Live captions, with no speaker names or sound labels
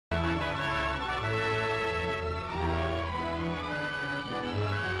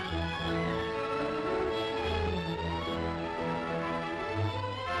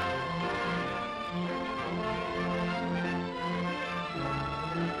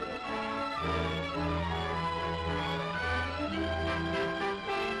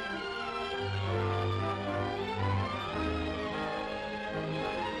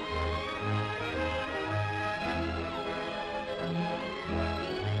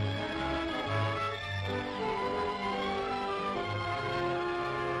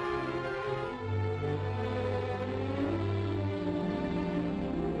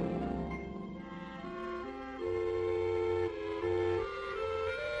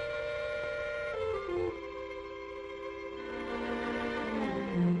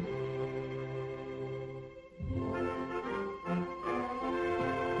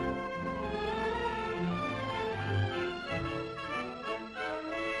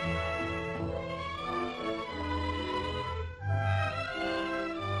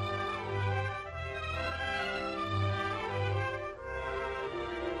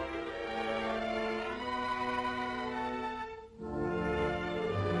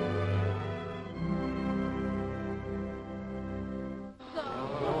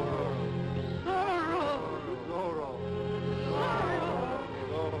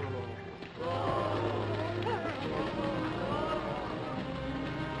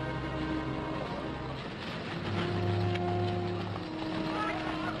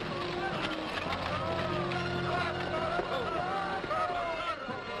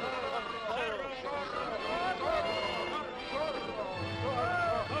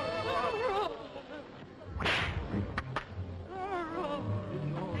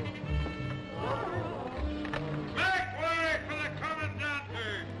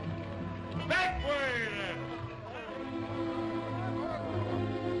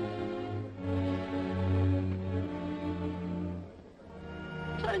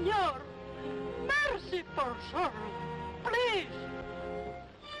Senor, merciful sir, please.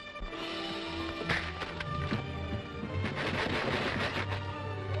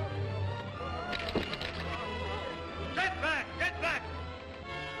 Get back! Get back!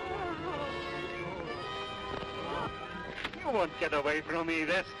 You won't get away from me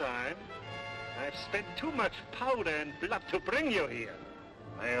this time. I've spent too much powder and blood to bring you here.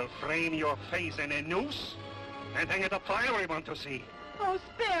 I'll frame your face in a noose and hang it up for everyone to see. Oh,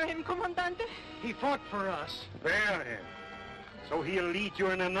 spare him, Comandante. He fought for us. Spare him. So he'll lead you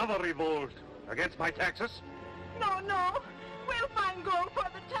in another revolt against my taxes? No, no. We'll find gold for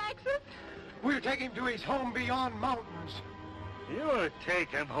the taxes. We'll take him to his home beyond mountains. You'll take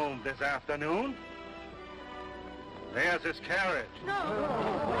him home this afternoon. There's his carriage.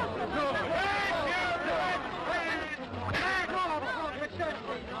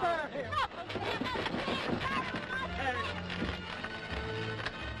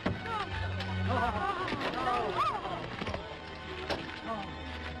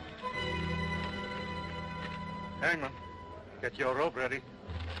 Hangman, get your rope ready.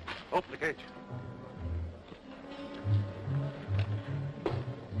 Open the cage.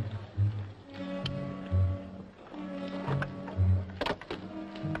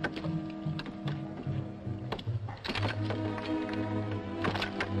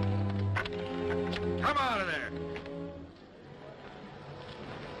 Come out of there.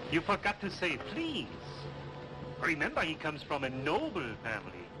 You forgot to say please. Remember, he comes from a noble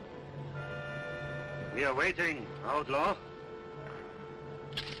family. We are waiting, outlaw.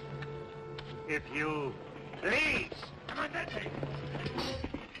 If you please. Comandante!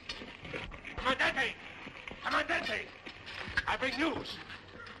 Comandante! Comandante! I bring news.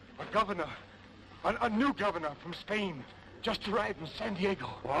 A governor, a new governor from Spain, just arrived in San Diego.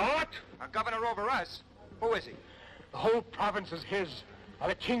 What? A governor over us? Who is he? The whole province is his, by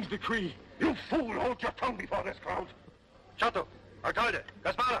the king's decree. You fool! Hold your tongue before this crowd. Chato, Alcalde,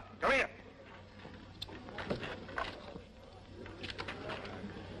 Gaspara, come here.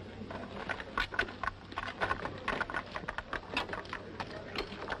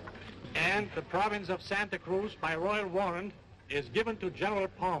 And the province of Santa Cruz, by royal warrant, is given to General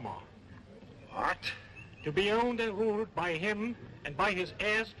Palmer. What? To be owned and ruled by him and by his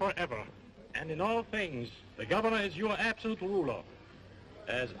heirs forever. And in all things, the governor is your absolute ruler,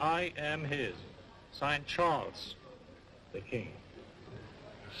 as I am his. Signed, Charles, the king.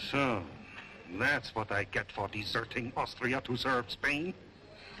 So, that's what I get for deserting Austria to serve Spain?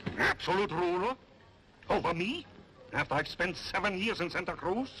 Absolute ruler? Over me? After I've spent 7 years in Santa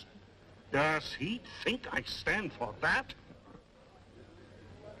Cruz? Does he think I stand for that?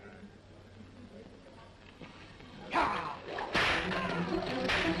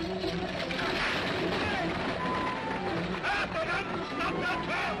 Stop that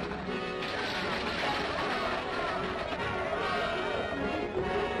trap!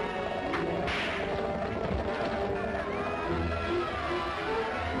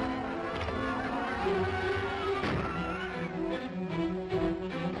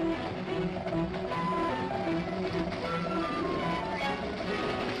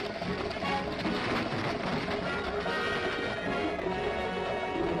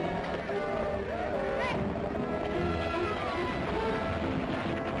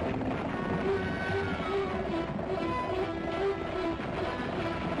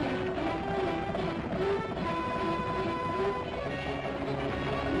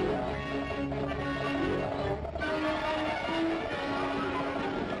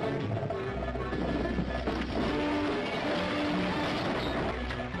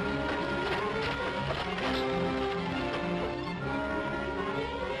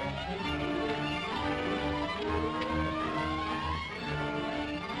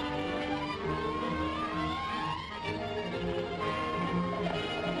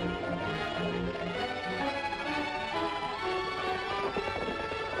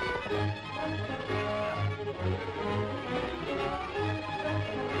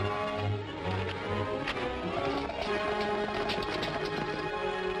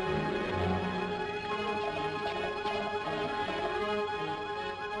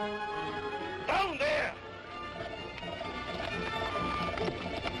 Down there!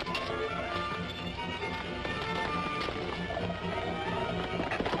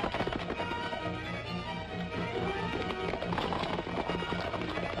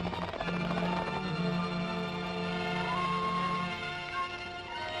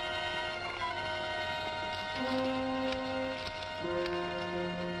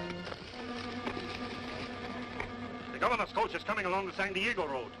 The governor's coach is coming along the San Diego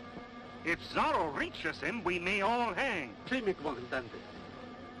road. If Zorro reaches him, we may all hang. Sí, mi comandante.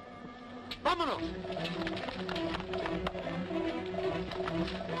 ¡Vámonos!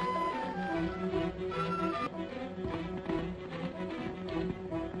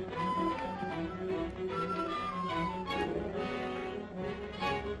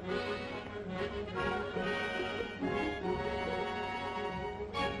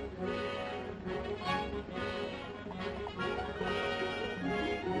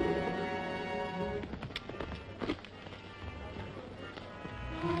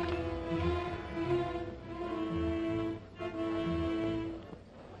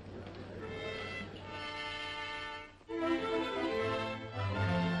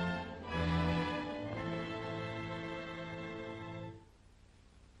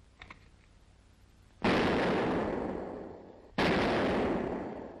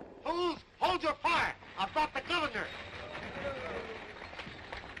 Hold your fire! I've got the governor!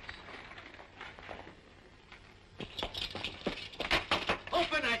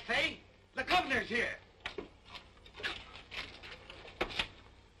 Open, I say! The governor's here!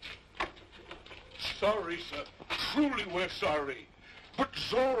 Sorry, sir. Truly, we're sorry. But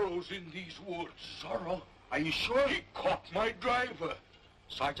Zorro's in these woods. Zorro? Are you sure? He caught my driver.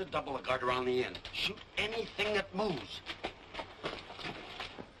 Sergeant, double the guard around the end. Shoot anything that moves.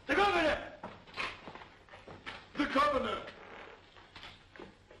 The governor! The governor!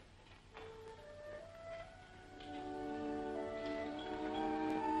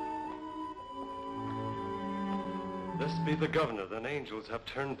 This be the governor, then angels have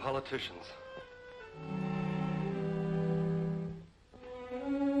turned politicians.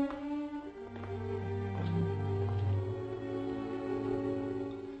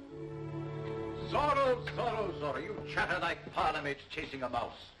 Zorro, Zorro, Zorro, you chatter like parliaments chasing a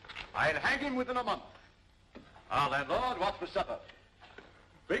mouse. I'll hang him within a month. Ah, landlord, what's for supper?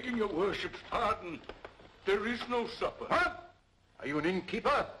 Begging your worship's pardon, there is no supper. What? Are you an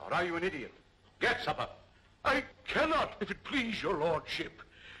innkeeper, or are you an idiot? Get supper. I cannot, if it please your lordship.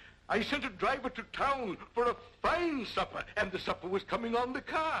 I sent a driver to town for a fine supper, and the supper was coming on the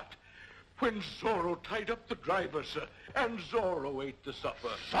cart. When Zorro tied up the driver, sir, and Zorro ate the supper.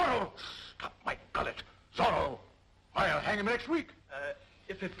 Zorro! Stop my gullet. Zorro! I'll hang him next week.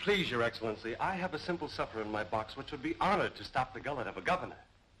 If it please your excellency, I have a simple supper in my box which would be honored to stop the gullet of a governor.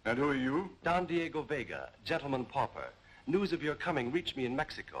 And who are you? Don Diego Vega, gentleman pauper. News of your coming reached me in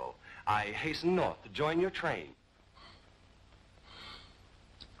Mexico. I hasten north to join your train.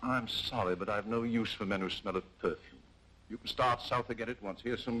 I'm sorry, but I've no use for men who smell of perfume. You can start south again at once.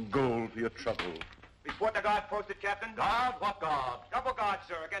 Here's some gold for your trouble. Before the guard posted, Captain? Guard? What guard? Double guard,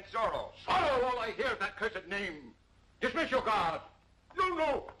 sir, against Zorro. Zorro! All I hear is that cursed name. Dismiss your guard. No,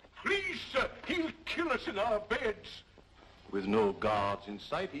 no, please, sir, he'll kill us in our beds. With no guards in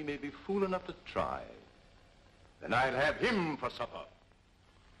sight, he may be fool enough to try. Then I'll have him for supper.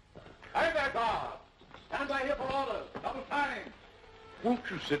 Hey there, guard! Stand by here for orders. Double time. Won't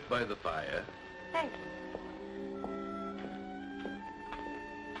you sit by the fire? Thank you.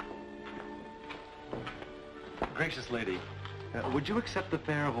 Gracious lady, would you accept the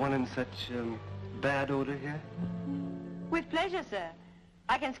fare of one in such bad odor here? With pleasure, sir.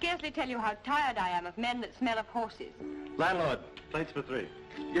 I can scarcely tell you how tired I am of men that smell of horses. Landlord, plates for 3.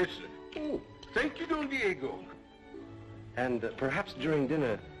 Yes, sir. Oh, thank you, Don Diego. And perhaps during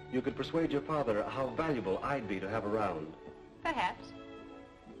dinner, you could persuade your father how valuable I'd be to have around. Perhaps.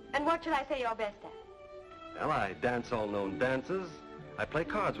 And what shall I say you're best at? Well, I dance all known dances. I play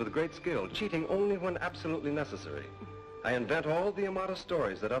cards with great skill, cheating only when absolutely necessary. I invent all the immortal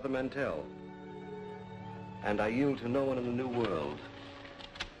stories that other men tell. And I yield to no one in the new world.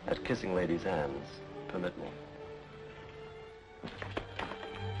 At kissing ladies' hands, permit me.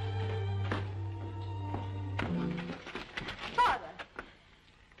 Father!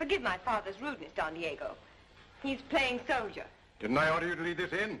 Forgive my father's rudeness, Don Diego. He's playing soldier. Didn't I order you to lead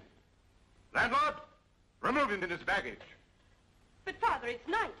this in? Landlord, remove him in his baggage. But, Father, it's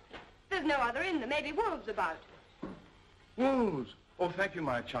night. There's no other inn. There may be wolves about. Wolves? Oh, thank you,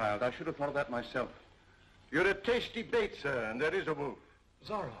 my child. I should have thought of that myself. You're a tasty bait, sir, and there is a wolf.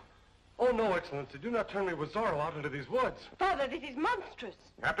 Zorro. Oh, no, Excellency. Do not turn me with Zorro out into these woods. Father, this is monstrous.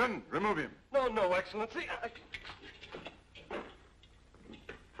 Captain, remove him. No, no, Excellency.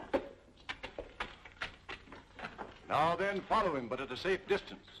 Now then, follow him, but at a safe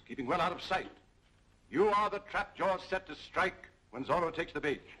distance, keeping well out of sight. You are the trap jaws set to strike when Zorro takes the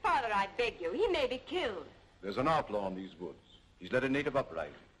bait. Father, I beg you. He may be killed. There's an outlaw in these woods. He's led a native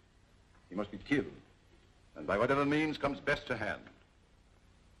uprising. He must be killed, and by whatever means comes best to hand.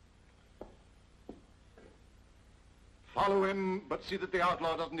 Follow him, but see that the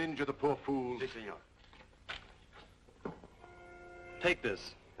outlaw doesn't injure the poor fool. Si, senor. Take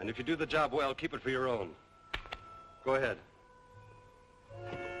this, and if you do the job well, keep it for your own. Go ahead.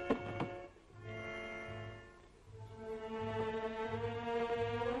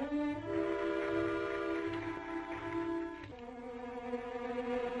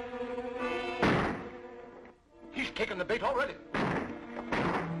 He's taken the bait already.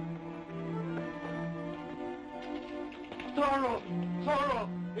 Zorro! Zorro!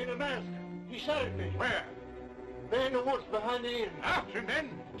 In a mask! He shot at me. Where? There in the woods behind the inn. After him, then.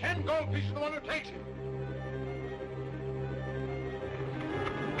 10 gold pieces to the one who takes him.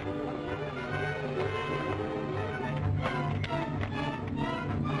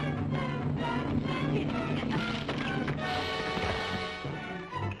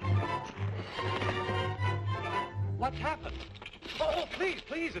 What's happened? Oh, please,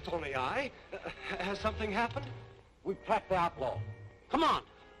 please, it's only I. Has something happened? We've tracked the outlaw. Come on.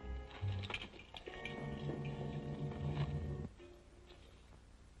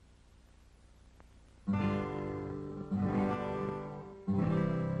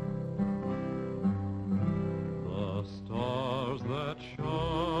 The stars that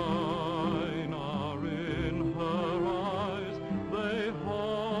shine are in her eyes, they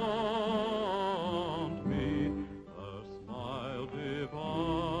haunt me. Her smile divine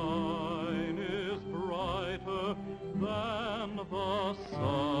is brighter than the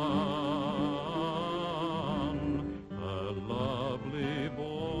sun. Her lovely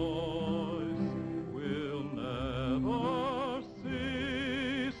voice will never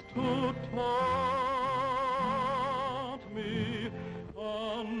cease to taunt me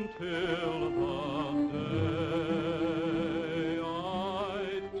until the day I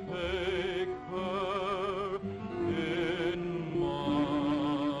take her in my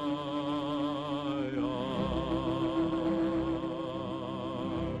arms.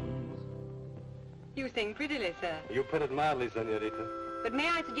 You sing prettily, sir. You put it mildly, senorita. But may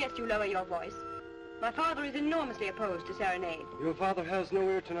I suggest you lower your voice? My father is enormously opposed to serenade. Your father has no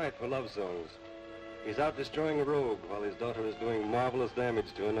ear tonight for love songs. He's out destroying a rogue while his daughter is doing marvelous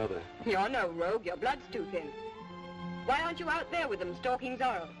damage to another. You're no rogue. Your blood's too thin. Why aren't you out there with them, stalking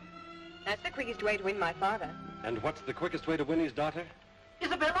Zorro? That's the quickest way to win my father. And what's the quickest way to win his daughter?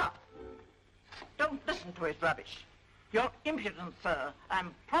 Isabella! Don't listen to his rubbish. You're impudent, sir,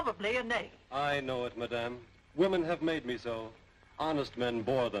 and probably a knave. I know it, madame. Women have made me so. Honest men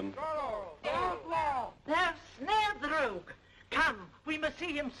bore them. Outlaw! They've snared the rogue. Come, we must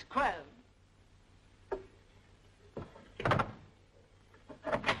see him squirm.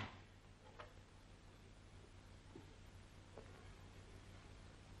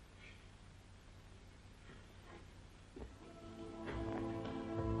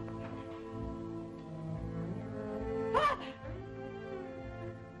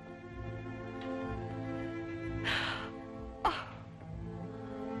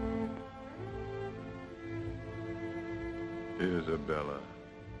 Isabella.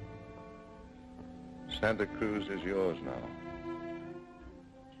 Santa Cruz is yours now.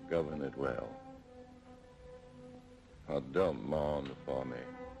 Govern it well. Don't mourn for me.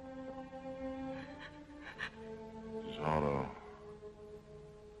 Zorro.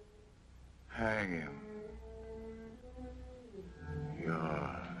 Hang him.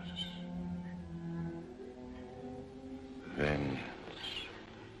 Yours. Vengeance.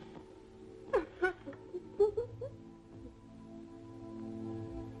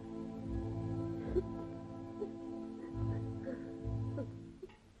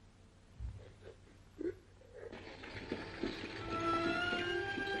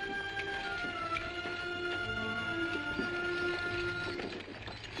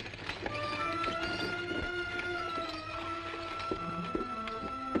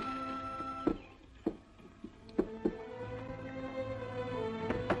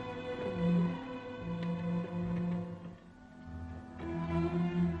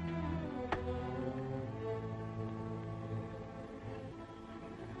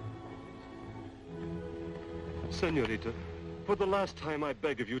 Senorita, for the last time, I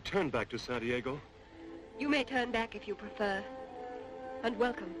beg of you, turn back to Santiago. You may turn back if you prefer. And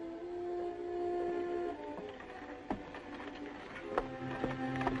welcome.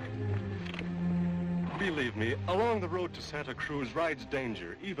 Believe me, along the road to Santa Cruz rides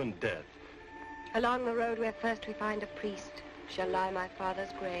danger, even death. Along the road where first we find a priest shall lie my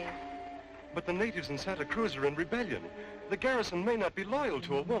father's grave. But the natives in Santa Cruz are in rebellion. The garrison may not be loyal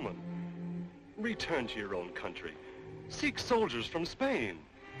to a woman. Return to your own country. Seek soldiers from Spain.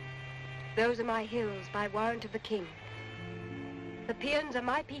 Those are my hills by warrant of the king. The peons are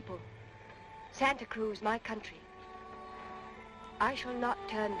my people. Santa Cruz, my country. I shall not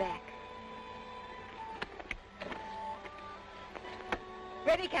turn back.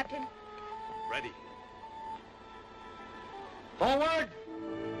 Ready, Captain? Ready. Forward!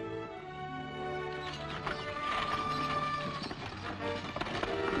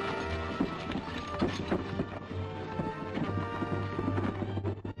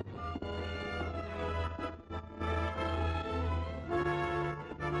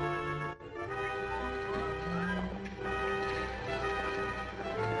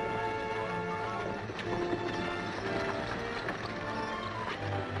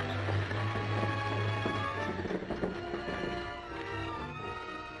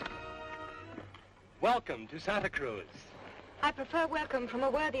 Welcome to Santa Cruz. I prefer welcome from a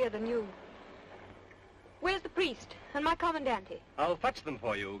worthier than you. Where's the priest and my commandante? I'll fetch them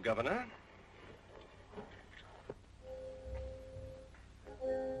for you, Governor.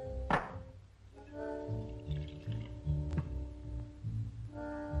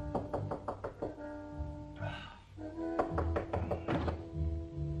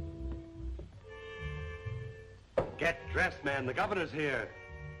 Get dressed, man. The governor's here.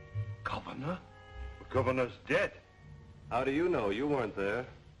 Governor? The governor's dead. How do you know? You weren't there.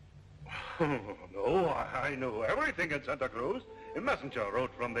 No, I know everything in Santa Cruz. A messenger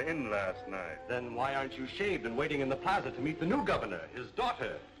wrote from the inn last night. Then why aren't you shaved and waiting in the plaza to meet the new governor, his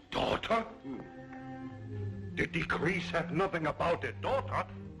daughter? Daughter? The decree said nothing about it. Daughter?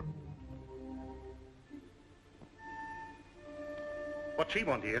 What she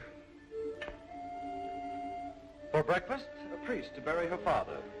want here? For breakfast, a priest to bury her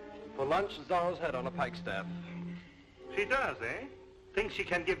father. For lunch, Zorro's head on a pike staff. She does, eh? Thinks she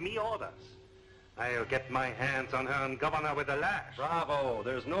can give me orders. I'll get my hands on her and governor with a lash. Bravo.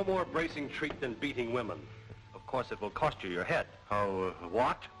 There's no more bracing treat than beating women. Of course, it will cost you your head. Oh,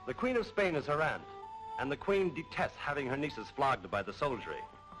 what? The Queen of Spain is her aunt, and the Queen detests having her nieces flogged by the soldiery.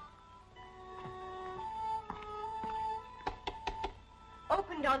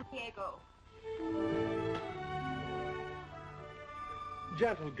 Open, Don Diego.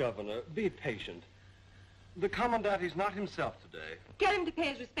 Gentle Governor, be patient. The Commandant is not himself today. Tell him to pay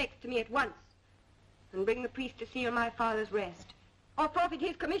his respects to me at once. And bring the priest to seal my father's rest. Or forfeit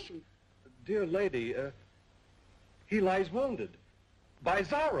his commission. Dear lady, he lies wounded. By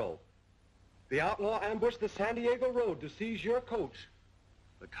Zorro. The outlaw ambushed the San Diego road to seize your coach.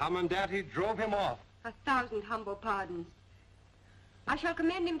 The Commandante drove him off. 1,000 humble pardons. I shall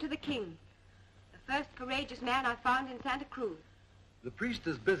commend him to the king. The first courageous man I found in Santa Cruz. The priest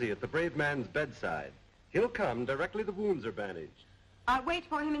is busy at the brave man's bedside. He'll come directly the wounds are bandaged. I'll wait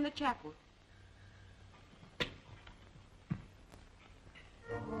for him in the chapel.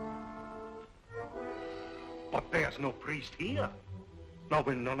 But there's no priest here. Now,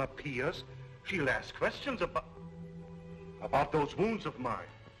 when none appears, she'll ask questions about those wounds of mine.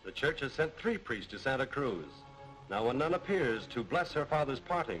 The church has sent 3 priests to Santa Cruz. Now, when none appears to bless her father's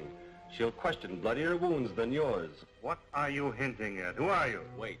parting, she'll question bloodier wounds than yours. What are you hinting at? Who are you?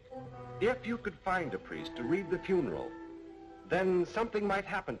 Wait. If you could find a priest to read the funeral, then something might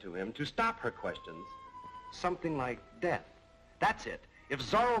happen to him to stop her questions. Something like death. That's it. If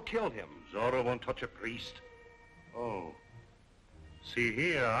Zorro killed him. Zorro won't touch a priest. Oh. See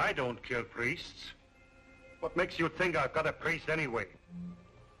here, I don't kill priests. What makes you think I've got a priest anyway?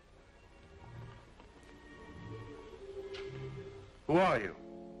 Who are you?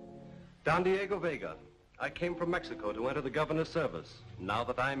 Don Diego Vega. I came from Mexico to enter the governor's service. Now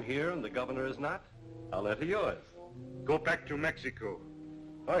that I'm here and the governor is not, I'll enter yours. Go back to Mexico.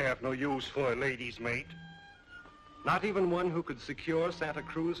 I have no use for a lady's maid. Not even one who could secure Santa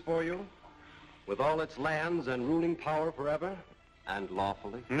Cruz for you? With all its lands and ruling power forever? And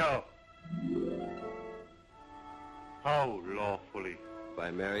lawfully? No. How lawfully?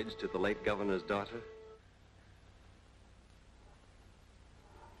 By marriage to the late governor's daughter?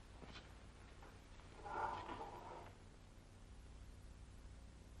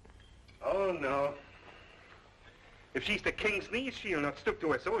 Oh, no. If she's the king's niece, she'll not stoop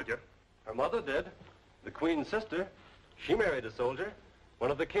to a soldier. Her mother did. The Queen's sister, she married a soldier,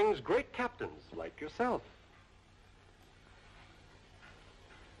 one of the King's great captains, like yourself.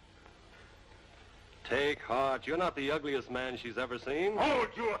 Take heart, you're not the ugliest man she's ever seen. Hold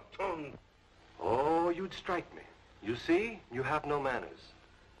your tongue! Oh, you'd strike me. You see, you have no manners.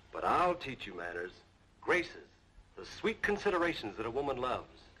 But I'll teach you manners, graces, the sweet considerations that a woman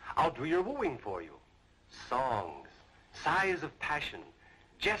loves. I'll do your wooing for you. Songs, sighs of passion,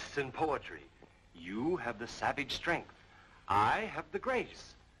 jests and poetry. You have the savage strength. I have the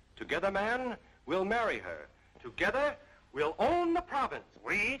grace. Together, man, we'll marry her. Together, we'll own the province.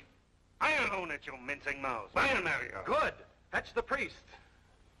 We? I'll own it, you mincing mouse. I'll marry her. Good. Fetch the priest.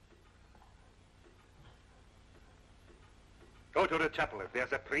 Go to the chapel. If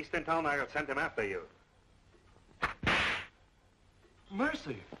there's a priest in town, I'll send him after you.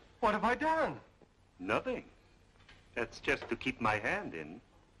 Mercy, what have I done? Nothing. That's just to keep my hand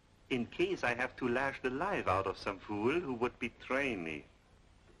in case I have to lash the life out of some fool who would betray me.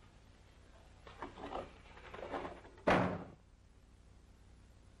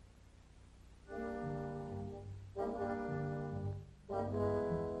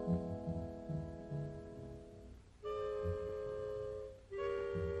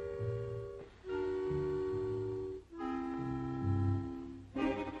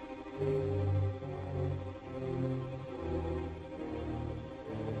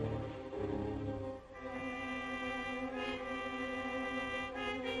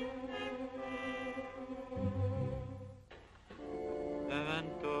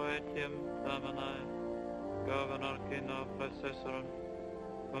 Governor Kino Processorum,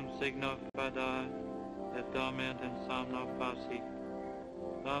 cum signo fadae, et dormient in somno facit.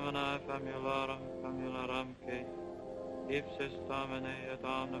 Domini famularum famularumque, ipsis Domini et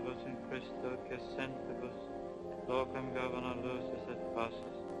omnibus in Christo cessentibus, locum governor lucis et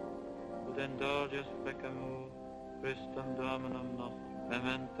passus, ut indulges fecamur, Christum Dominum nostrum,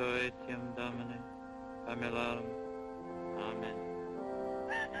 memento etiam Domini, famularum. Amen.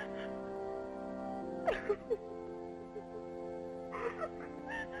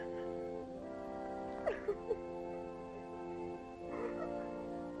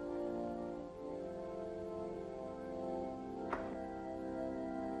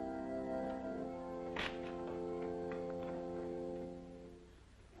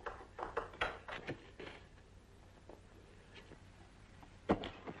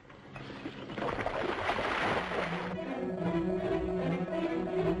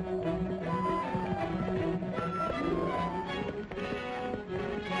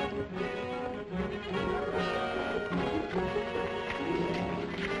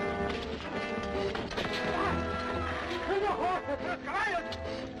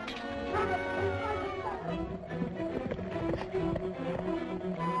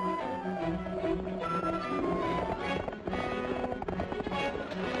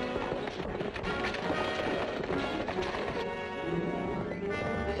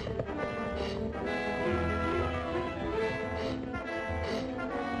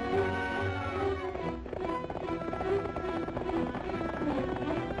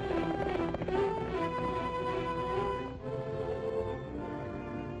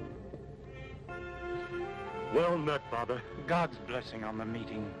 Well met, Father. God's blessing on the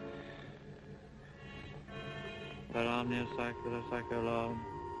meeting. Per omnia saecula saeculorum.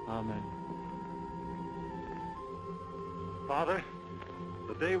 Amen. Father,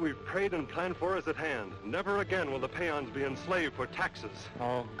 the day we've prayed and planned for is at hand. Never again will the peons be enslaved for taxes.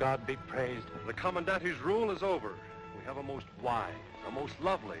 Oh, God be praised. The commandante's rule is over. We have a most wise, a most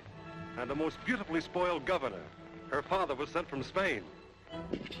lovely, and a most beautifully spoiled governor. Her father was sent from Spain.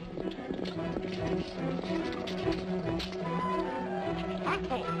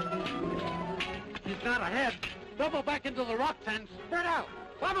 Tonto! He's not ahead. Double back into the rocks and spread out.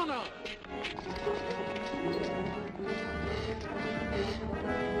 Vámonos!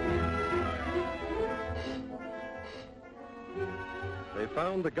 They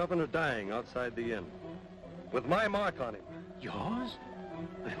found the governor dying outside the inn, with my mark on him. Yours?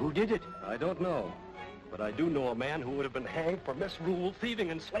 But who did it? I don't know, but I do know a man who would have been hanged for misrule,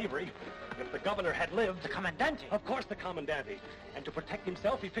 thieving, and slavery if the governor had lived. The Commandante? Of course, the Commandante. And to protect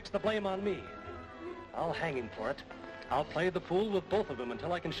himself, he fixed the blame on me. I'll hang him for it. I'll play the fool with both of them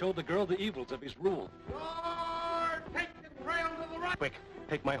until I can show the girl the evils of his rule. Lord, take the trail to the right. Quick,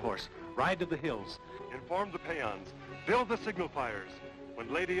 take my horse. Ride to the hills. Inform the peons. Build the signal fires.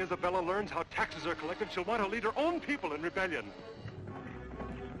 When Lady Isabella learns how taxes are collected, she'll want to lead her own people in rebellion.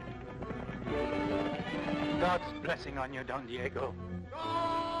 God's blessing on you, Don Diego.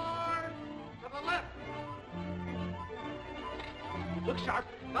 Lord, to the left. Look sharp.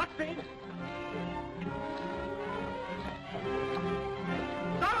 Godspeed.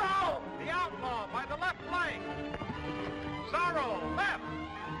 Zorro! The outlaw by the left flank. Zorro, left.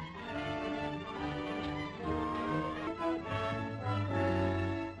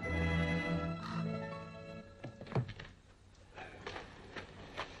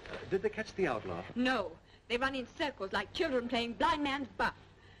 Did they catch the outlaw? No. They run in circles like children playing blind man's buff.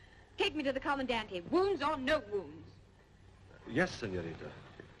 Take me to the commandante, wounds or no wounds. Yes, senorita.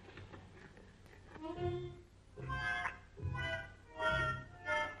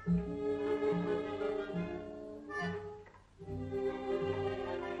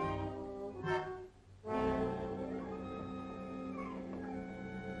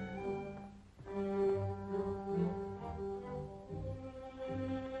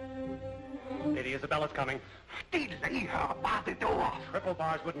 Lady Isabella's coming. Delay her by the door. Triple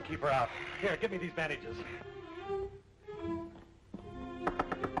bars wouldn't keep her out. Here, give me these bandages.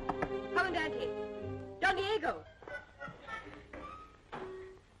 Commandante, Don Diego.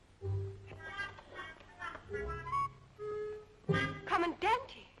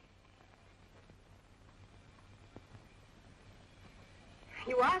 Commandante.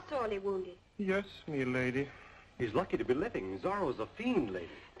 You are sorely wounded. Yes, me lady. He's lucky to be living. Zorro's a fiend, lady.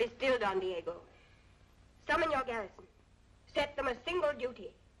 Be still, Don Diego. Summon your garrison. Set them a single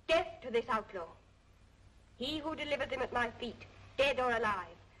duty, death to this outlaw. He who delivers him at my feet, dead or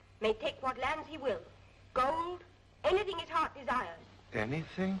alive, may take what lands he will, gold, anything his heart desires.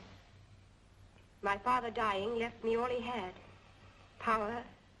 Anything? My father dying left me all he had. Power,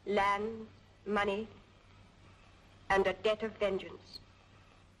 lands, money, and a debt of vengeance.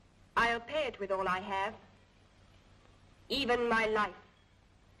 I'll pay it with all I have, even my life.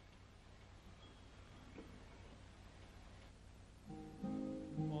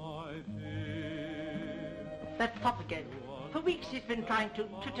 That fop again. For weeks he's been trying to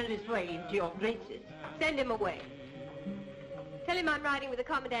twitter his way into your graces. Send him away. Tell him I'm riding with the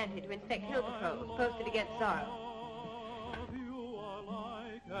commandante to inspect hill patrols posted against Sorrow. You are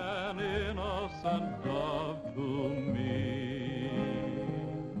like an innocent dove to me.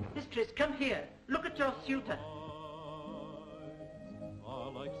 Mistress, come here. Look at your suitor.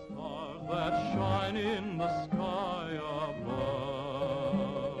 Are like stars that shine in the sky above.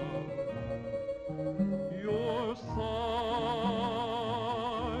 Your sighs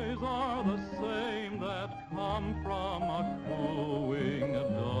are the same that come from a cooing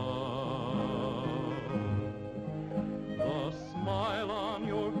dove. The smile on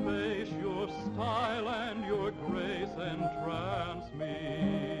your face, your style and your grace entrance me.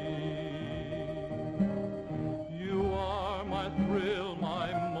 You are my thrill,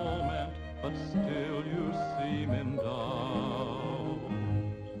 my moment, but still you seem in doubt.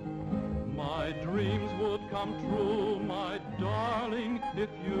 My dreams would come true, my darling, if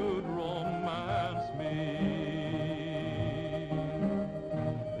you'd romance me.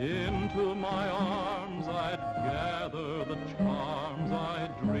 Into my arms I'd gather the charms I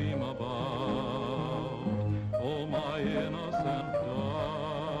dream about. Oh, my innocent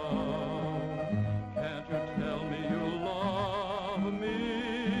dove, can't you tell me you love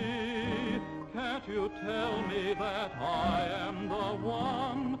me? Can't you tell me that I am the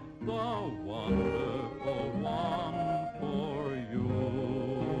one, the wonderful one for you?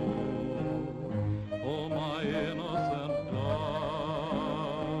 Oh, my innocent dove,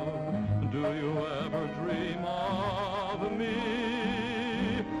 do you ever dream of me?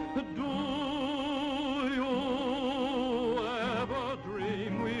 Do you ever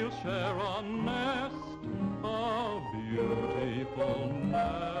dream we'll share a nest, a beautiful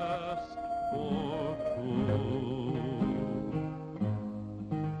nest for two?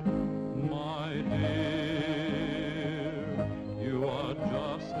 My dear, you are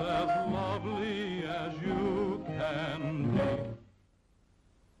just as lovely as you can be.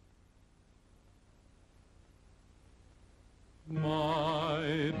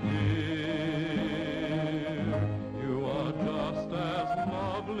 My dear, you are just as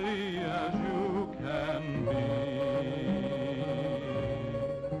lovely as you can be.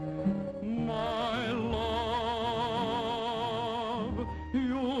 My love,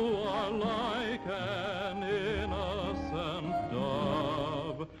 you are like an innocent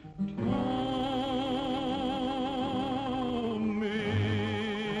dove to me.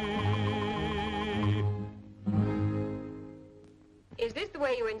 Is this the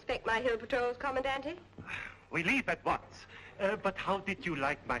way you inspect my hill patrols, Commandante? We leave at once. But how did you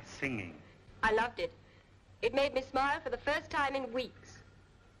like my singing? I loved it. It made me smile for the first time in weeks.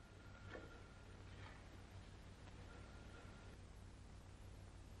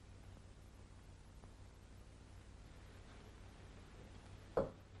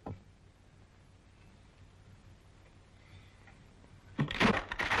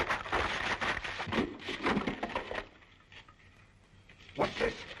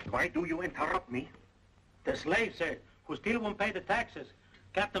 Why do you interrupt me? The slave, sir, who still won't pay the taxes.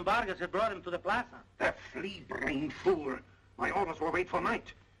 Captain Vargas had brought him to the plaza. The flea-brained fool. My orders were wait for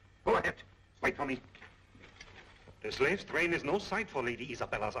night. Go ahead. Wait for me. The slave's train is no sight for Lady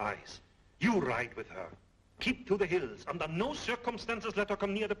Isabella's eyes. You ride with her. Keep to the hills. Under no circumstances let her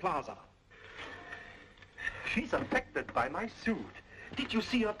come near the plaza. She's affected by my suit. Did you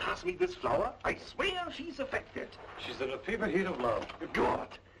see her toss me this flower? I swear she's affected. She's in a fever heat of love.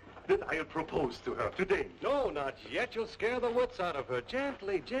 Good. Then I'll propose to her today. No, not yet. You'll scare the wits out of her.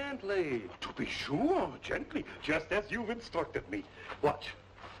 Gently, gently. To be sure, gently, just as you've instructed me. Watch.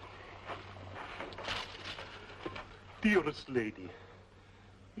 Dearest lady,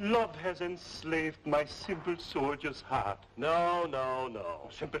 love has enslaved my simple soldier's heart. No, no, no.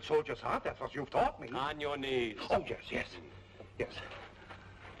 Simple soldier's heart? That's what you've taught me. On your knees. Oh, yes, yes. Yes.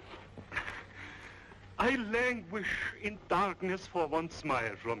 I languish in darkness for one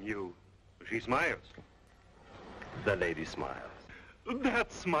smile from you. She smiles. The lady smiles.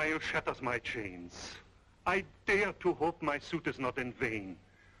 That smile shatters my chains. I dare to hope my suit is not in vain.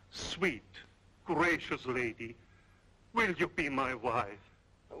 Sweet, gracious lady, will you be my wife?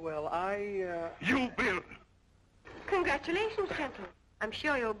 Well, You will! Congratulations, gentlemen. I'm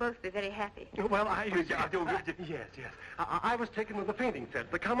sure you'll both be very happy. Well, yes, yes. I was taken with a fainting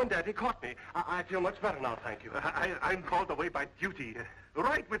fit. The commandant, he caught me. I feel much better now, thank you. I'm called away by duty.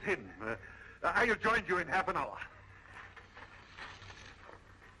 Ride with him. I'll join you in half an hour.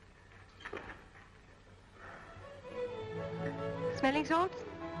 Smelling salts?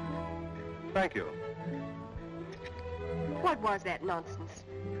 Thank you. What was that nonsense?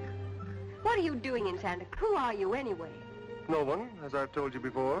 What are you doing in Santa Cruz? Who are you anyway? No one, as I've told you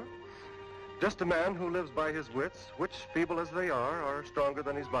before. Just a man who lives by his wits, which, feeble as they are stronger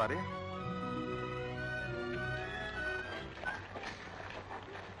than his body.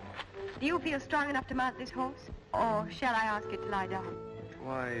 Do you feel strong enough to mount this horse? Or shall I ask it to lie down?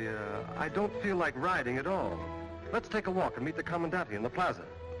 Why, I don't feel like riding at all. Let's take a walk and meet the commandante in the plaza.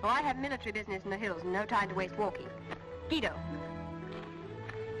 Oh, I have military business in the hills and no time to waste walking. Guido,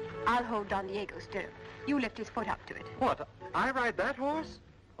 I'll hold Don Diego's stirrup. You lift his foot up to it. What, I ride that horse?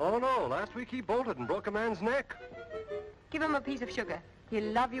 Oh, no, last week he bolted and broke a man's neck. Give him a piece of sugar.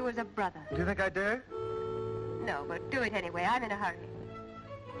 He'll love you as a brother. Do you think I dare? No, but do it anyway. I'm in a hurry.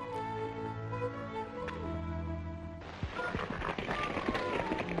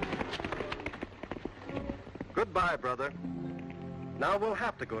 Goodbye, brother. Now we'll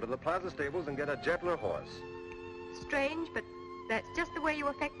have to go to the plaza stables and get a gentler horse. Strange, but that's just the way you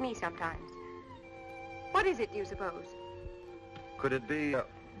affect me sometimes. What is it, do you suppose? Could it be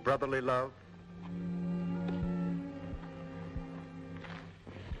brotherly love?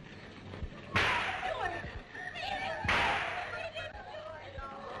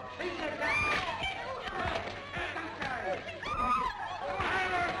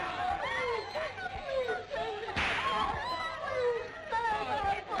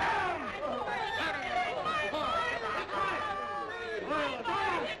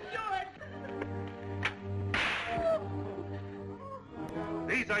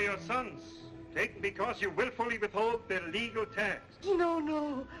 These are your sons. Take because you willfully withhold their legal tax. No,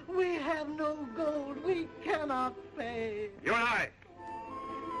 no, we have no gold. We cannot pay. You and I.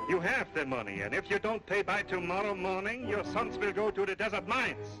 You have the money, and if you don't pay by tomorrow morning, your sons will go to the desert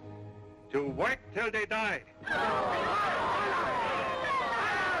mines to work till they die.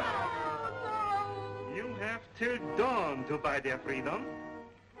 You have till dawn to buy their freedom.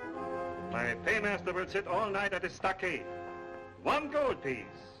 My paymaster will sit all night at his stockade. 1 gold piece.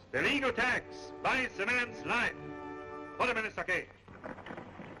 The legal tax buys the man's life. Put him in the stockade.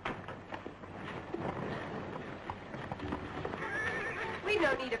 We've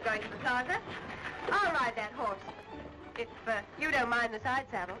no need of going to the plaza. I'll ride that horse. If you don't mind the side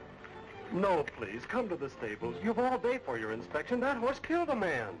saddle. No, please, come to the stables. You've all day for your inspection. That horse killed a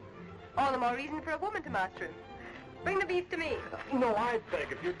man. All the more reason for a woman to master him. Bring the beef to me. No, I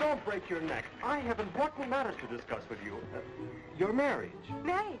beg of you, don't break your neck. I have important matters to discuss with you. Your marriage.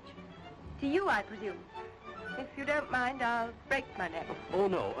 Marriage? To you, I presume. If you don't mind, I'll break my neck. Oh,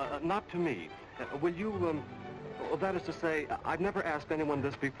 no, not to me. Will you, that is to say, I've never asked anyone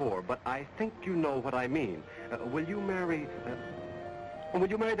this before, but I think you know what I mean. Will you marry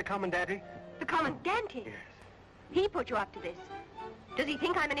the commandante? The commandante? Yes. He put you up to this. Does he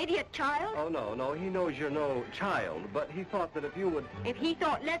think I'm an idiot child? Oh, no, he knows you're no child, but he thought that if you would... If he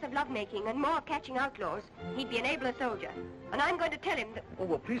thought less of lovemaking and more of catching outlaws, he'd be an abler soldier. And I'm going to tell him that... Oh,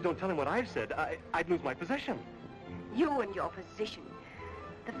 well, please don't tell him what I've said. I'd lose my position. You and your position.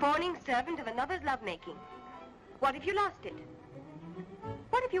 The fawning servant of another's lovemaking. What if you lost it?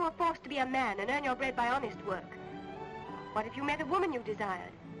 What if you were forced to be a man and earn your bread by honest work? What if you met a woman you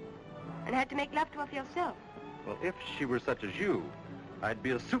desired and had to make love to her for yourself? Well, if she were such as you, I'd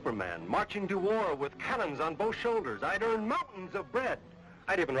be a Superman, marching to war with cannons on both shoulders. I'd earn mountains of bread.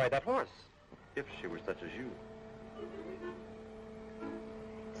 I'd even ride that horse, if she were such as you.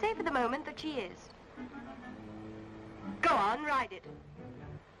 Say for the moment that she is. Go on, ride it.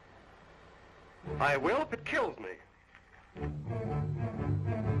 I will if it kills me.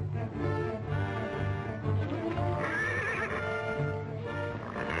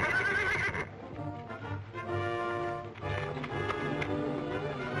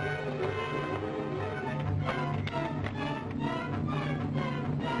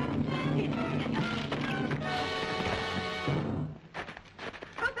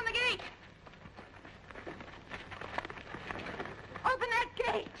 Open the gate! Open that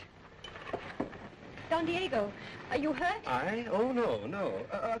gate! Don Diego, are you hurt? I? Oh, no, no.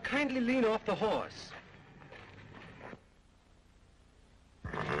 Kindly lean off the horse.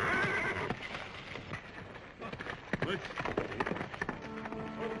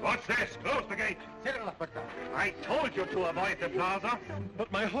 What's this? Close the gate. I told you to avoid the plaza.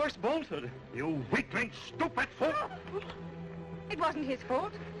 But my horse bolted. You weakling, stupid fool. It wasn't his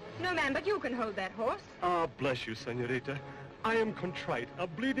fault. No man but you can hold that horse. Ah, bless you, senorita. I am contrite, a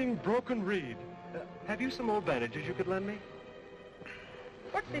bleeding, broken reed. Have you some old bandages you could lend me?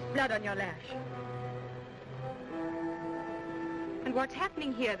 What's this blood on your lash? And what's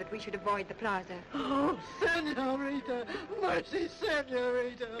happening here that we should avoid the plaza? Oh, senorita! Mercy,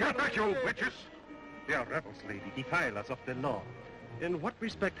 senorita! Get back, you witches! They are rebels, lady, defilers of the law. In what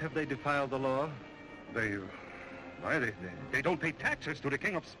respect have they defiled the law? They don't pay taxes to the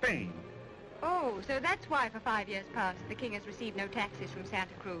King of Spain. Oh, so that's why for 5 years past the king has received no taxes from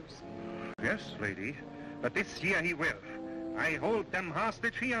Santa Cruz. Yes, lady, but this year he will. I hold them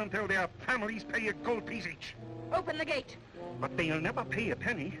hostage here until their families pay a gold piece each. Open the gate. But they'll never pay a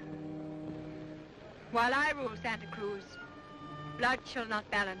penny. While I rule Santa Cruz, blood shall not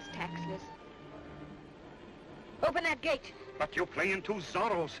balance taxless. Open that gate. But you play into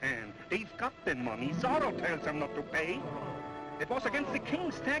Zorro's hand. They've got the money. Zorro tells them not to pay. It was against the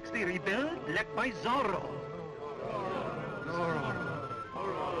king's tax they rebelled, led by Zorro.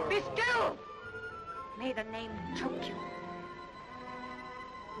 Be still! May the name choke you.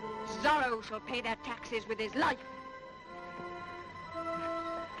 Zorro shall pay their taxes with his life.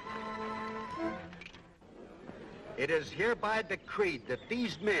 It is hereby decreed that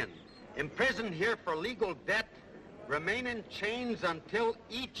these men, imprisoned here for legal debt, remain in chains until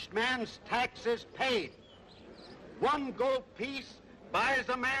each man's tax is paid. 1 gold piece buys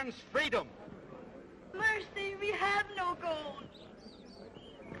a man's freedom. Mercy, we have no gold.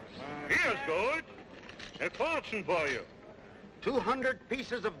 Here's gold. A fortune for you. 200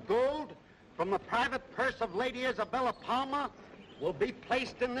 pieces of gold from the private purse of Lady Isabella Palma will be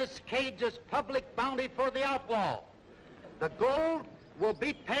placed in this cage as public bounty for the outlaw. The gold will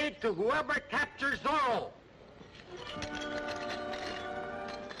be paid to whoever captures Zorro.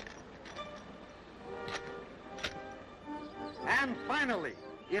 And finally,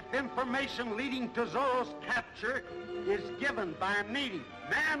 if information leading to Zorro's capture is given by a native,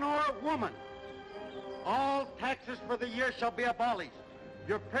 man or woman, all taxes for the year shall be abolished.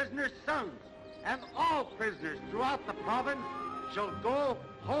 Your prisoners' sons and all prisoners throughout the province shall go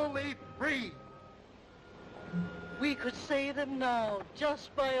wholly free. We could save them now,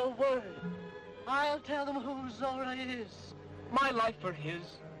 just by a word. I'll tell them who Zorro is. My life for his?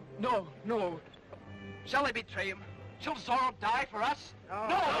 No, no. Shall I betray him? Shall Zorro die for us? No!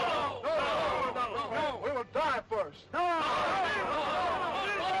 No! No! No! No! We will die first.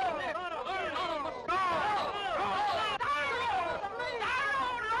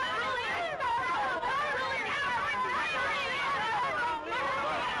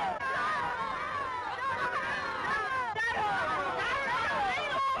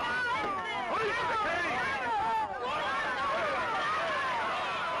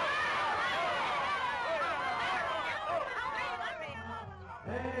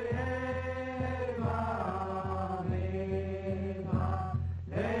 Hey!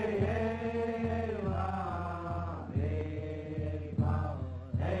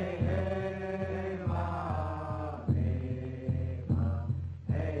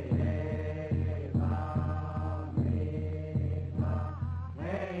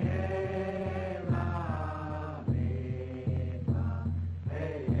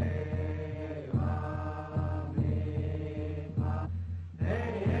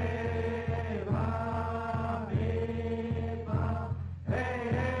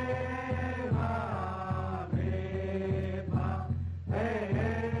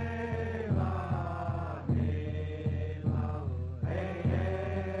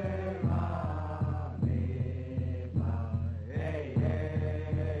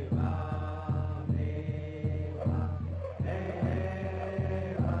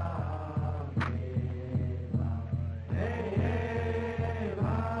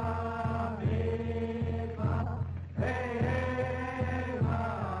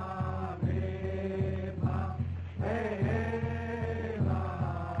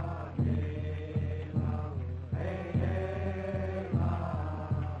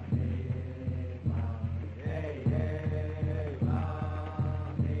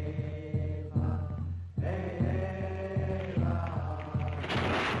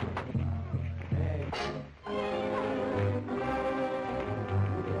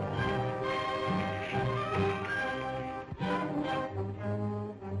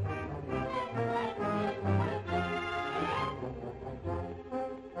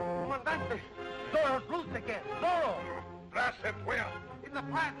 Except where? In the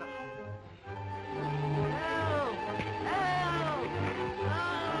plaza. Help! Help! No!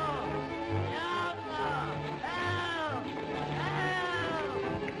 Help! Help! Help!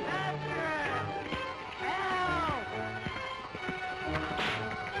 Master! Help!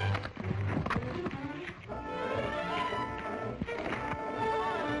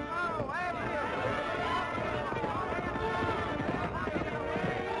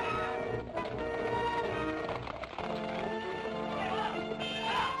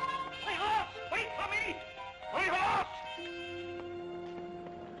 Wait for me! My horse!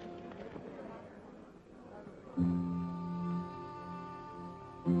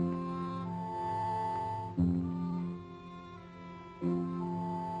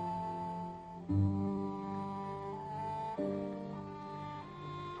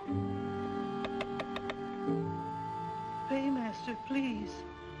 Paymaster, please.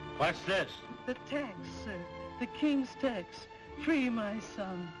 What's this? The tax, sir. The king's tax. Free my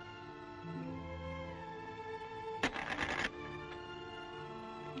son.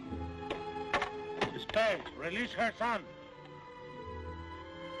 Stay. Release her son.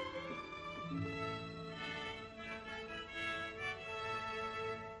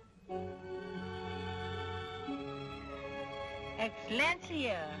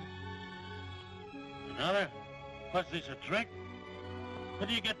 Excellencia. Another? What's this, a trick? Where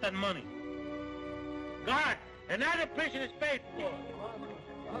do you get that money? Guard! Another prison is paid for.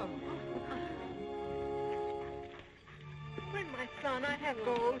 Bring my son. I have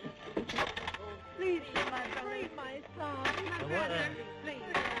gold. Please, my son. Bring my son. My brother. Please.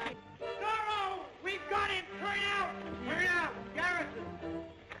 Zorro! We've got him! Turn out! Turn out! Garrison!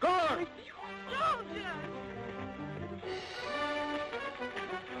 Guard! Soldiers!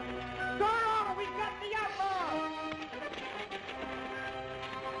 Zorro! We've got the outlaw!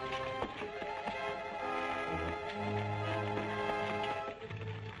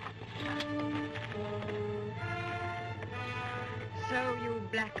 So, you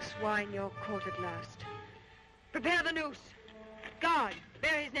black swine, you're caught at last. Prepare the noose. Guard,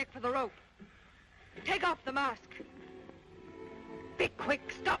 bear his neck for the rope. Take off the mask. Be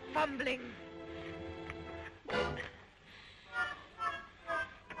quick, stop fumbling.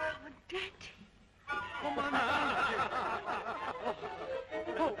 Commandante.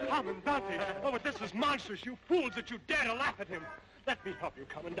 Oh, Commandante! Oh, but this is monstrous, you fools, that you dare to laugh at him. Let me help you,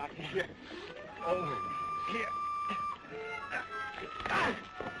 Commandante. Here. Oh, here.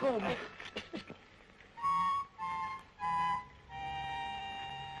 Oh, my.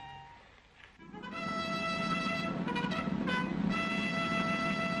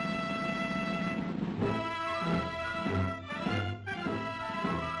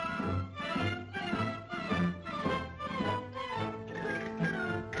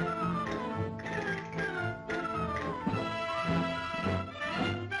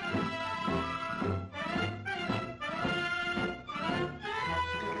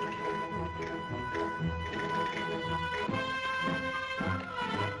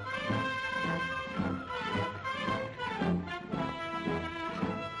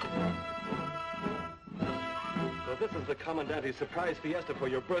 This is the Commandante's surprise fiesta for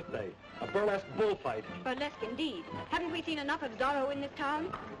your birthday. A burlesque bullfight. Burlesque indeed. Haven't we seen enough of Zorro in this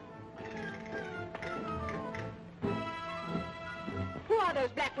town? Who are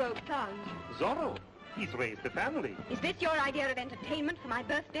those black-robed clowns? Zorro. He's raised a family. Is this your idea of entertainment for my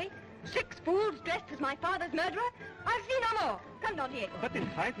birthday? 6 fools dressed as my father's murderer? I'll see no more. Come, Don Diego. But in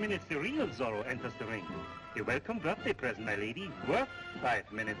 5 minutes, the real Zorro enters the ring. A welcome birthday present, my lady. Worth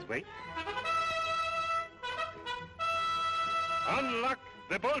 5 minutes wait. Unlock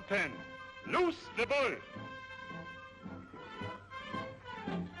the bullpen. Loose the bull.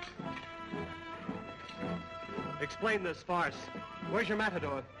 Explain this farce. Where's your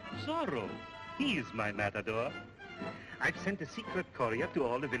matador? Zorro. He is my matador. I've sent a secret courier to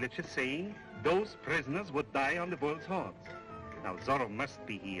all the villages saying those prisoners would die on the bull's horns. Now, Zorro must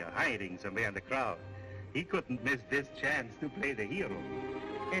be here, hiding somewhere in the crowd. He couldn't miss this chance to play the hero.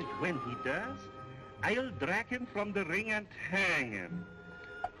 And when he does, I'll drag him from the ring and hang him.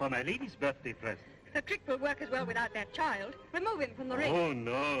 For my lady's birthday present. The trick will work as well without that child. Remove him from the ring. Oh,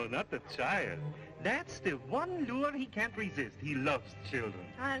 no, not the child. That's the one lure he can't resist. He loves children.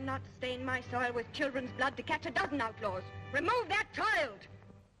 I'll not stain my soil with children's blood to catch a dozen outlaws. Remove that child!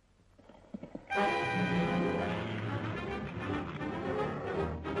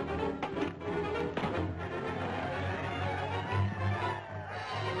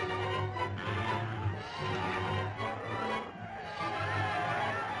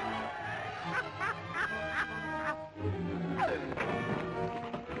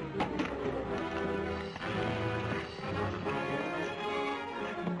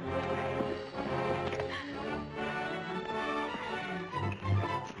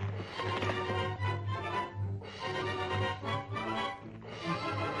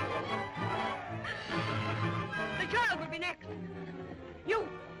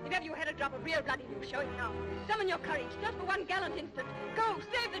 If ever you had a drop of real blood in you, show it now. Summon your courage, just for one gallant instant. Go,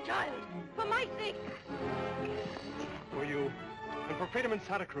 save the child. For my sake. For you, and for freedom in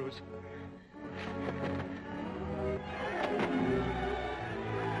Santa Cruz.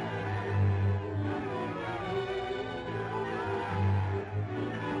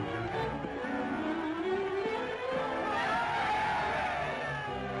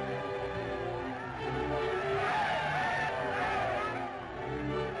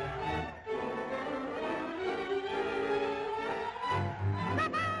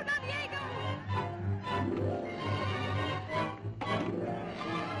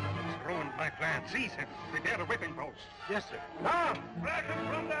 Seize him. Prepare the whipping post. Yes, sir. Now, drag him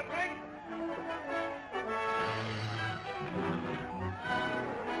from that ring.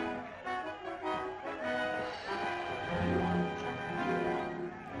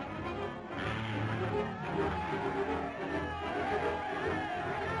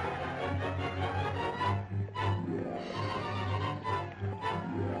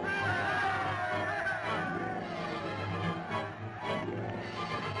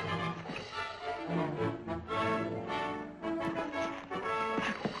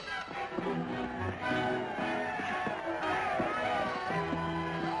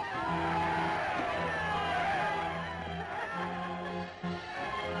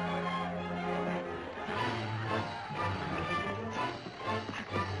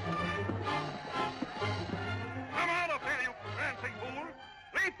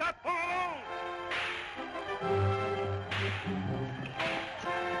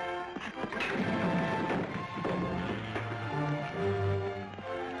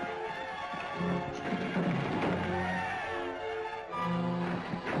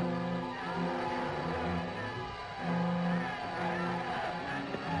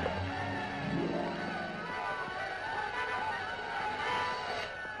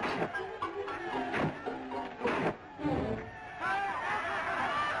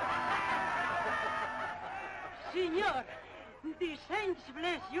 Senor, the saints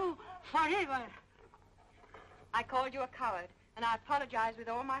bless you forever. I called you a coward, and I apologize with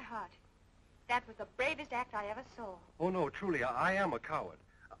all my heart. That was the bravest act I ever saw. Oh, no, truly, I am a coward.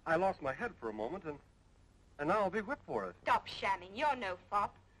 I lost my head for a moment, and now I'll be whipped for it. Stop shamming. You're no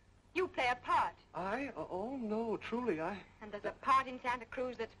fop. You play a part. I? Oh, no, truly, I... And there's a part in Santa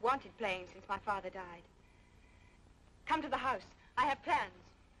Cruz that's wanted playing since my father died. Come to the house. I have plans.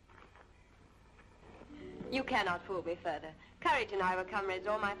 You cannot fool me further. Courage and I were comrades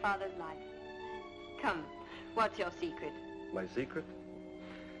all my father's life. Come, what's your secret? My secret?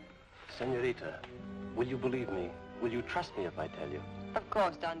 Senorita, will you believe me? Will you trust me if I tell you? Of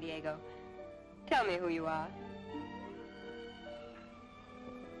course, Don Diego. Tell me who you are.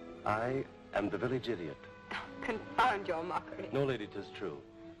 I am the village idiot. Confound your mockery. No, lady, 'tis true.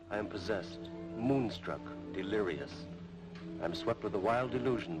 I am possessed, moonstruck, delirious. I'm swept with a wild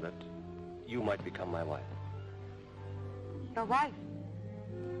delusion that you might become my wife. Your wife?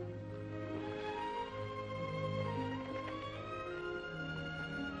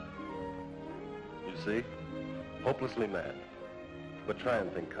 You see? Hopelessly mad. But try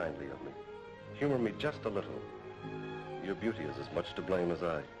and think kindly of me. Humor me just a little. Your beauty is as much to blame as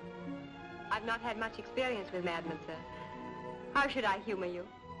I. I've not had much experience with madmen, sir. How should I humor you?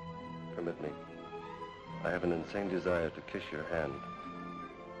 Permit me. I have an insane desire to kiss your hand.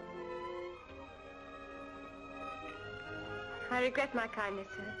 I regret my kindness,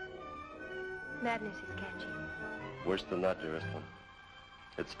 sir. Madness is catching. Worse than that, dearest one.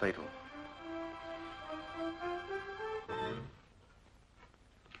 It's fatal.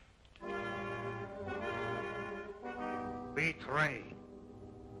 Betray.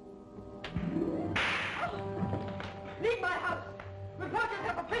 Leave my house. Report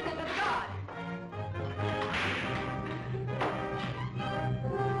yourself a prisoner to the guard.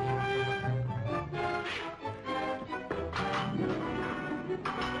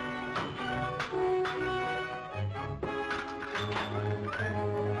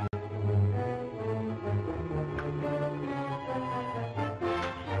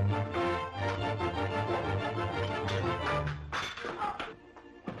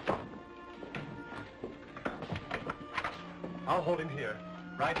 I'll hold him here.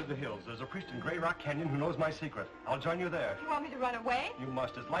 Ride to the hills. There's a priest in Grey Rock Canyon who knows my secret. I'll join you there. You want me to run away? You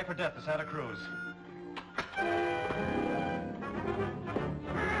must. It's life or death to Santa Cruz.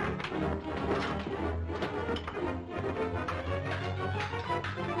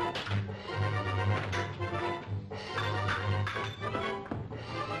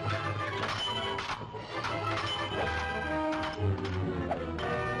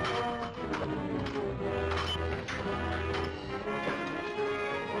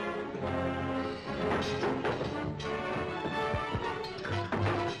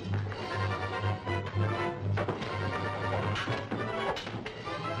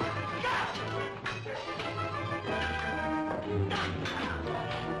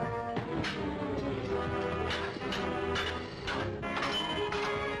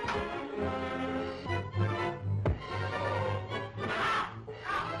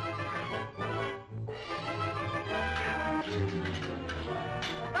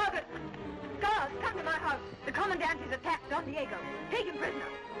 The Commandant has attacked Don Diego. Take him prisoner.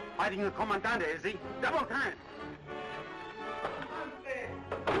 Fighting the Commandante, is he? Double time.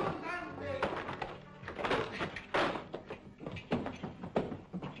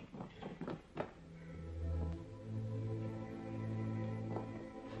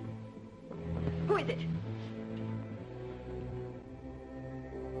 Who is it?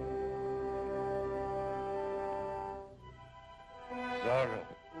 Zorro.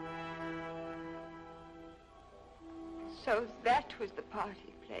 So that was the part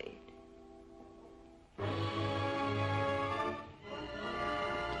he played.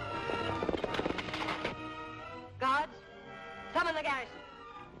 Guards, summon the garrison.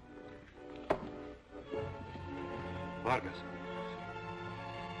 Vargas.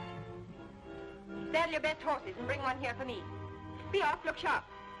 Saddle your best horses and bring one here for me. Be off, look sharp.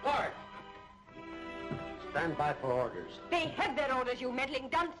 Guard! Stand by for orders. They have their orders, you meddling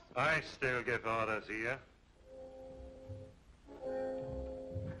dunce. I still give orders here.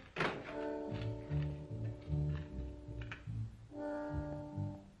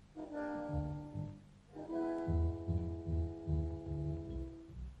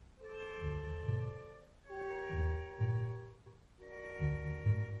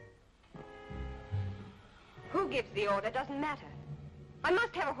 Who gives the order doesn't matter. I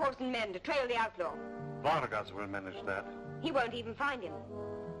must have a horse and men to trail the outlaw. Vargas will manage that. He won't even find him.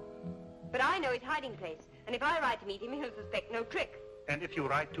 But I know his hiding place, and if I ride to meet him, he'll suspect no trick. And if you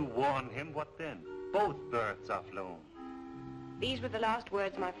ride to warn him, what then? Both birds are flown. These were the last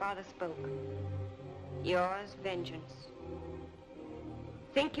words my father spoke. Yours, vengeance.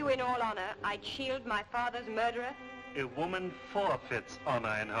 Think you in all honor I'd shield my father's murderer? A woman forfeits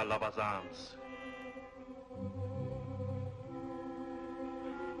honor in her lover's arms.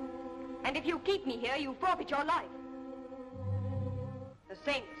 And if you keep me here, you forfeit your life. The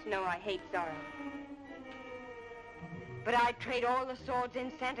saints know I hate Zorro. But I'd trade all the swords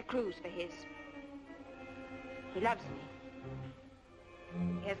in Santa Cruz for his. He loves me.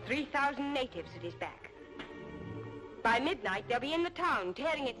 He has 3,000 natives at his back. By midnight, they'll be in the town,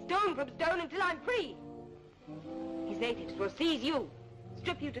 tearing it stone from stone until I'm free. His natives will seize you,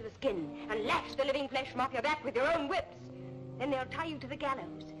 strip you to the skin, and lash the living flesh from off your back with your own whips. Then they'll tie you to the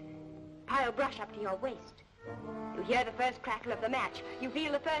gallows, pile brush up to your waist. You hear the first crackle of the match. You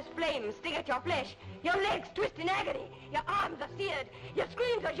feel the first flame sting at your flesh. Your legs twist in agony. Your arms are seared. Your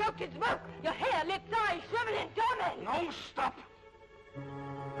screams are choked in smoke. Your hair, lips, eyes shrivel in torment. No, stop!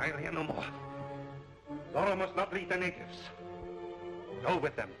 I'll hear no more. Zorro must not lead the natives. Go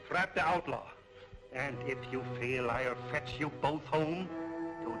with them. Trap the outlaw. And if you fail, I'll fetch you both home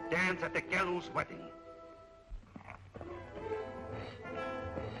to dance at the gallows wedding.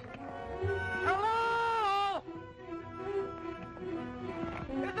 Hello!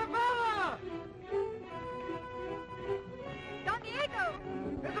 Isabella! Don Diego!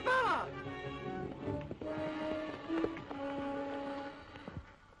 Isabella!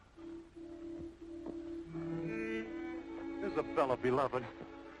 Isabella, beloved.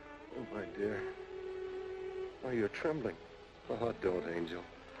 Oh, my dear. Oh, you're trembling. Oh, don't, Angel.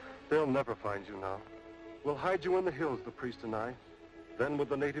 They'll never find you now. We'll hide you in the hills, the priest and I. Then with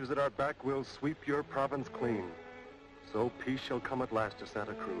the natives at our back, we'll sweep your province clean. So peace shall come at last to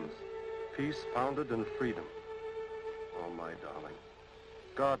Santa Cruz. Peace founded in freedom. Oh, my darling.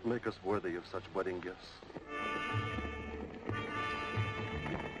 God make us worthy of such wedding gifts.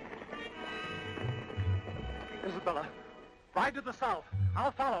 Isabella, ride to the south.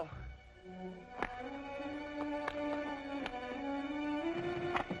 I'll follow.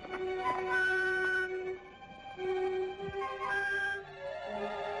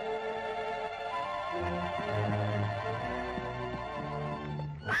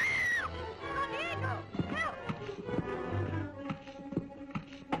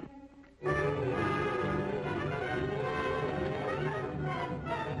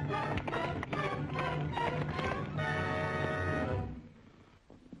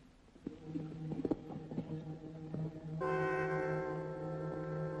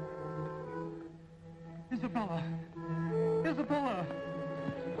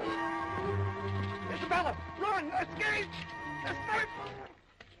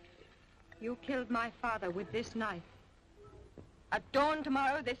 You killed my father with this knife. At dawn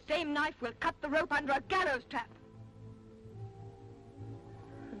tomorrow, this same knife will cut the rope under a gallows trap.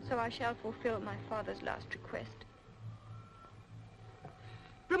 And so I shall fulfill my father's last request.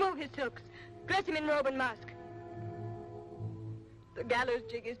 Remove his silks. Dress him in robe and mask. The gallows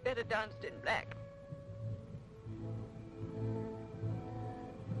jig is better danced in black.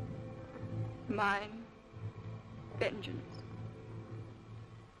 Mine, vengeance.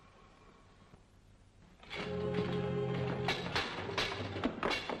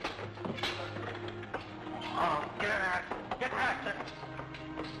 Oh, get out! Get out!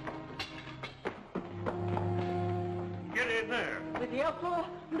 Get in there! With the uproar?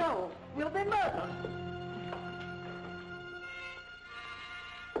 No. We'll be murdered.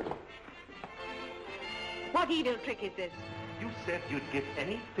 What evil trick is this? You said you'd give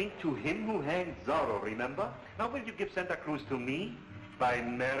anything to him who hanged Zorro, remember? Now will you give Santa Cruz to me? By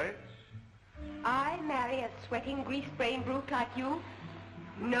marriage? I marry a sweating, grease-brained brute like you?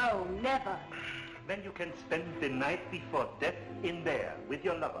 No, never. Then you can spend the night before death in there with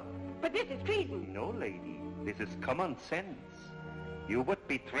your lover. But this is treason. No, lady. This is common sense. You would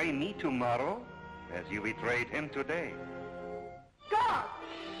betray me tomorrow as you betrayed him today. God!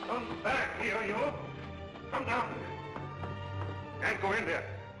 Come back here, you! Come down! And go in there.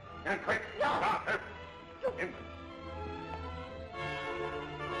 And quick! No! Stop! In.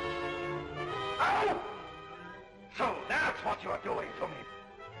 Ow! So that's what you're doing to me.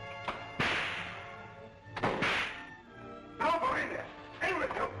 Now go in there. In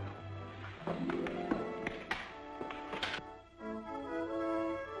with you.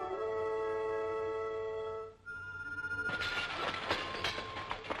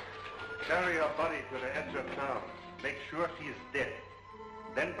 Carry her body to the edge of town. Make sure she is dead.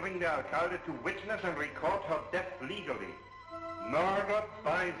 Then bring the alcalde to witness and record her death legally. Murdered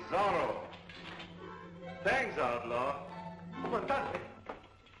by Zorro. Thanks, outlaw. Comandante.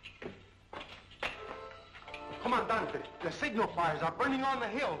 Comandante, the signal fires are burning on the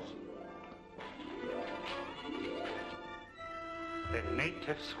hills. The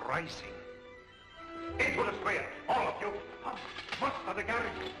natives rising. Into the square, all of you. Muster the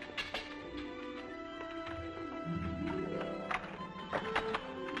garrison.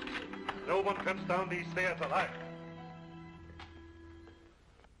 No one comes down these stairs alive.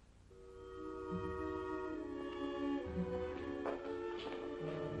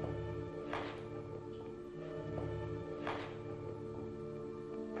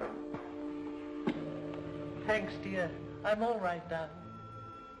 Thanks, dear. I'm all right now.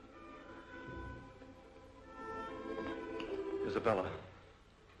 Isabella.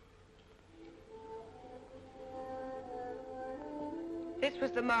 This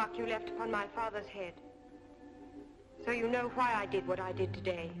was the mark you left upon my father's head. So you know why I did what I did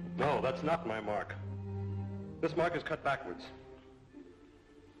today. No, that's not my mark. This mark is cut backwards.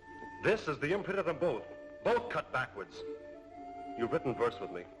 This is the imprint of them both. Both cut backwards. You've written verse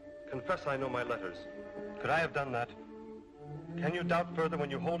with me. Confess I know my letters. Could I have done that? Can you doubt further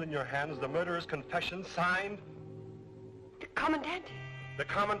when you hold in your hands the murderer's confession signed? The Commandante. The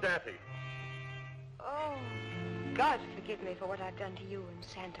Commandante. Oh, God forgive me for what I've done to you in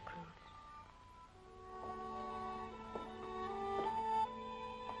Santa Cruz.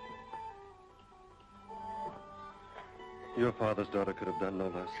 Your father's daughter could have done no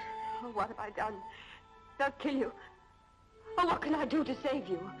less. Oh, what have I done? They'll kill you. Oh, what can I do to save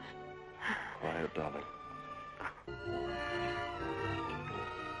you? Quiet, darling.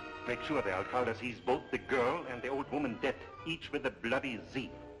 Make sure the alcalde sees both the girl and the old woman dead, each with a bloody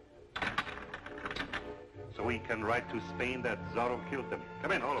Z. So he can write to Spain that Zorro killed them.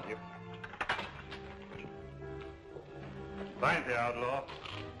 Come in, all of you. Find the outlaw.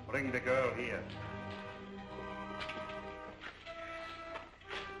 Bring the girl here.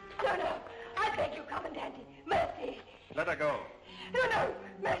 No, no. I beg you, Commandante. Mercy. Let her go. No, no.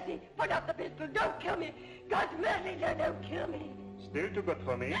 Mercy. Put up the pistol. Don't kill me. God's mercy, sir. Don't kill me. Still too good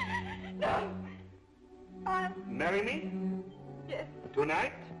for me. No. Marry me? Yes.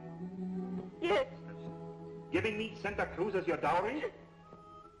 Tonight? Yes. Giving me Santa Cruz as your dowry?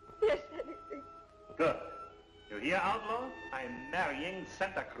 Yes, anything. Good. You hear, outlaw? I'm marrying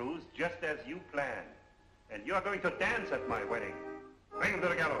Santa Cruz just as you planned. And you're going to dance at my wedding. Bring him to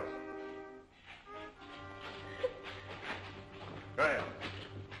the gallows. Go ahead.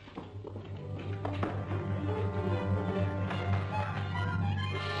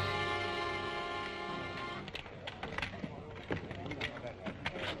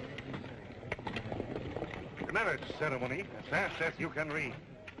 The marriage ceremony, as fast as you can read.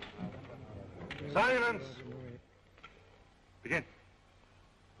 Silence! Begin.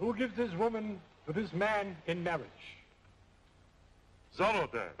 Who gives this woman to this man in marriage? Zorro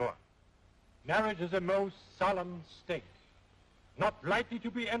there, go on. Marriage is a most solemn state, not lightly to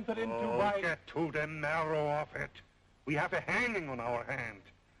be entered into by... Get to the marrow of it. We have a hanging on our hand.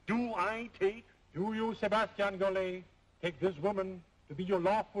 Do I take? Do you, Sebastian Gollet, take this woman to be your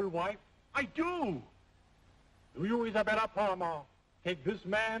lawful wife? I do. Do you, Isabella Palmer, take this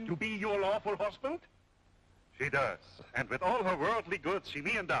man to be your lawful husband? She does. And with all her worldly goods, she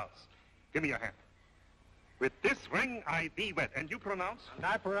me and does. Give me your hand. With this ring, I thee wed. And you pronounce? And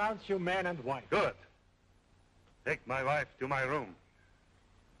I pronounce you man and wife. Good. Take my wife to my room.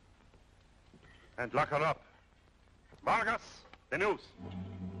 And lock her up. Vargas, the news.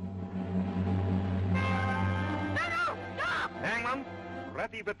 No! Hangman,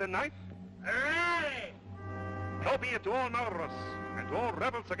 ready with the knife? Ready! So be it to all murderers and to all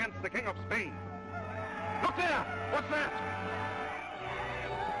rebels against the King of Spain. Look there! What's that?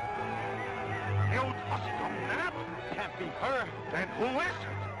 The old Oscom Nat? Can't be her. Then who is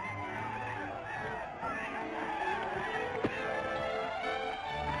it?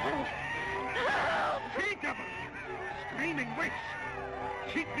 She-devil! Screaming witch!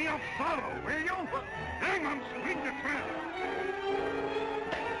 Cheat me of sorrow, will you? Hang on, swing the trap!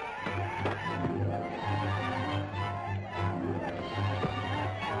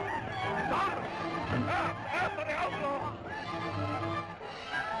 After the outlaw!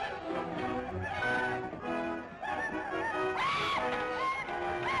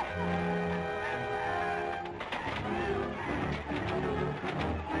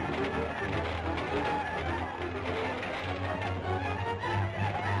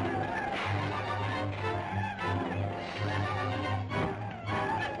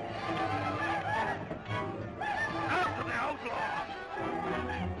 After the outlaw!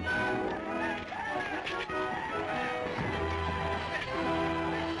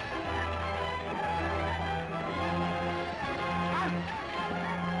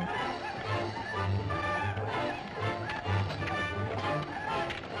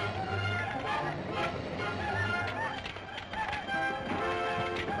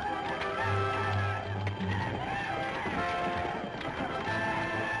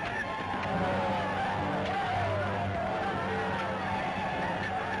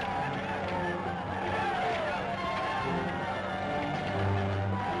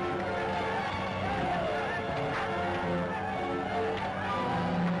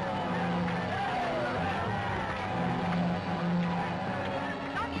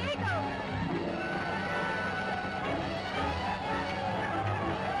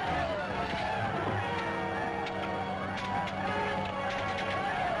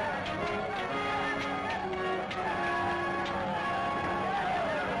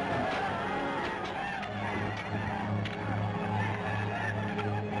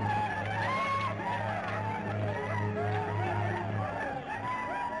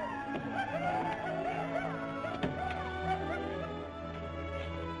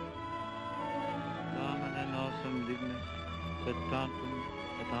 Tamen en awesome digne, sed tantum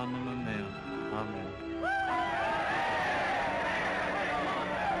et animum